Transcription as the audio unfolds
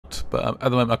but at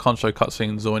the moment I can't show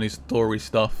cutscenes or any story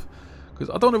stuff because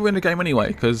I don't want to ruin the game anyway.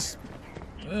 Because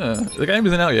the game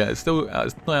isn't out yet. It's still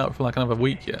it's not out for like another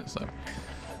week yet. So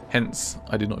hence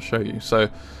I did not show you. So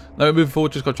now we're moving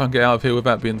forward. Just got to try and get out of here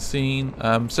without being seen.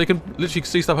 So you can literally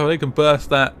see stuff over there. You can burst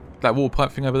that water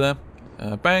pipe thing over there.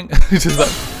 Bang! It just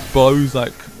like blows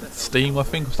like steam, I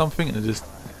think, or something, and it just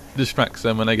distracts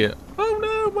them when they get, oh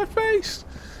no, my face!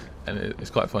 And it's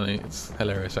quite funny. It's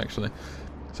hilarious actually.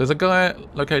 So there's a guy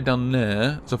located down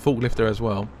there. There's a forklifter as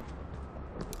well.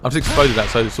 I've just exploded that,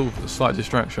 so it's sort of a slight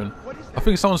distraction. I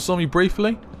think someone saw me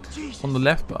briefly on the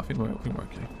left, but I think we're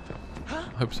okay.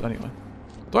 I hope so. Anyway,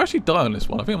 do I actually die on this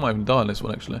one? I think I might even die on this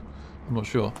one actually. I'm not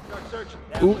sure.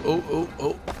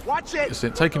 Oh. Watch it. That's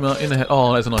it. Take him out in the head.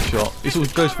 Oh, there's a nice shot. He sort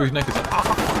of goes through his neck. It's like,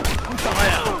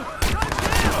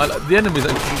 the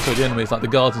enemies, like the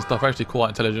guards and stuff, are actually quite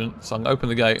intelligent. So I'm going to open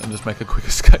the gate and just make a quick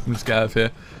escape and just get out of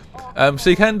here. So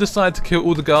you can decide to kill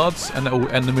all the guards and that will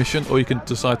end the mission, or you can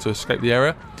decide to escape the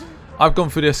area. I've gone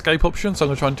for the escape option, so I'm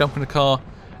going to try and jump in the car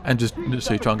and just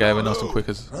literally try and get out of here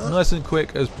nice and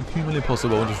quick as humanly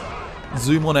possible, and just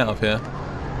zoom on out of here.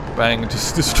 Bang, and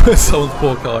just destroy someone's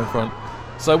poor car in front.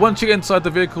 So once you get inside the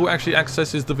vehicle, it actually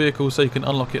accesses the vehicle, so you can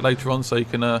unlock it later on. So you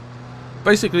can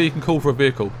basically you can call for a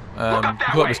vehicle. You can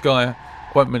call up this guy. I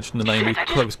won't mention the name. You can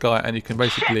call up this guy, and you can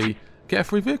basically get a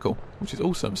free vehicle, which is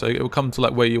awesome. So it will come to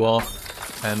like where you are,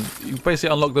 and you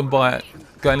basically unlock them by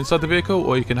going inside the vehicle,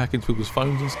 or you can hack into people's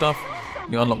phones and stuff.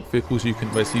 You unlock vehicles you can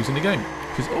basically use in the game,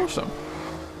 which is awesome.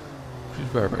 Which is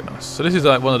very, very nice. So this is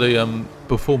like one of the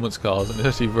performance cars, and it's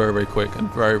actually very, very quick and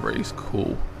very, very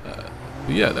cool.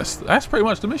 But yeah, that's pretty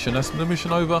much the mission. That's the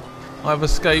mission over. I've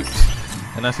escaped,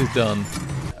 and that is done.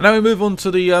 And now we move on to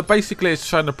the basically it's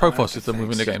showing the profile system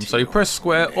within the game. So you press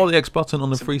square or the X button on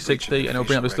the 360, and it'll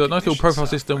bring up this nice little profile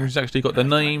system, which has actually got their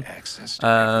name,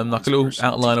 like a little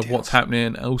outline of what's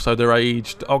happening, and also their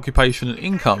age, occupation, and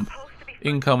income.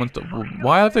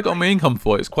 Why have they got my income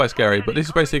for? It's quite scary. But this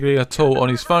is basically a tool on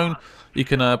his phone. You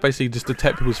can basically just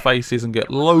detect people's faces and get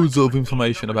loads of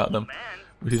information about them,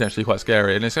 which is actually quite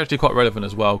scary. And it's actually quite relevant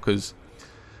as well, because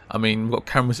I mean, we've got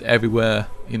cameras everywhere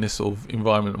in this sort of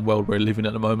environment and world we're living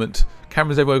at the moment.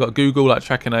 Cameras everywhere. We've got Google like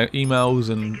tracking our emails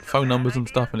and phone numbers and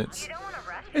stuff, and it's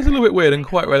a little bit weird and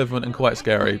quite relevant and quite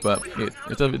scary. But it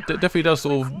definitely does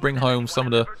sort of bring home some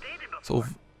of the sort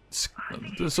of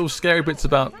scary bits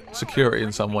about security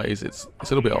in some ways. It's a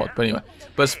little bit odd, but anyway.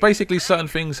 But it's basically certain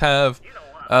things have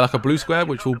like a blue square,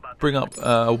 which will bring up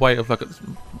a way of like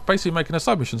basically making a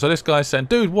submission. So this guy's saying,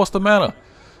 "Dude, what's the matter?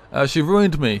 She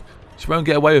ruined me. She won't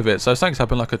get away with it." So something's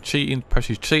happened, like a cheating, perhaps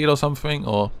she's cheated or something,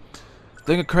 or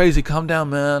doing it crazy. Calm down,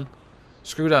 man.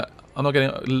 Screw that. I'm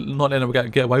not letting her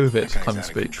get away with it, to kind of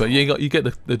speak. But you get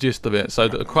the gist of it. So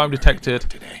the crime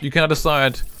detected. You can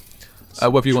decide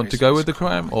whether you want to go with the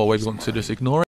crime or whether you want to just ignore it.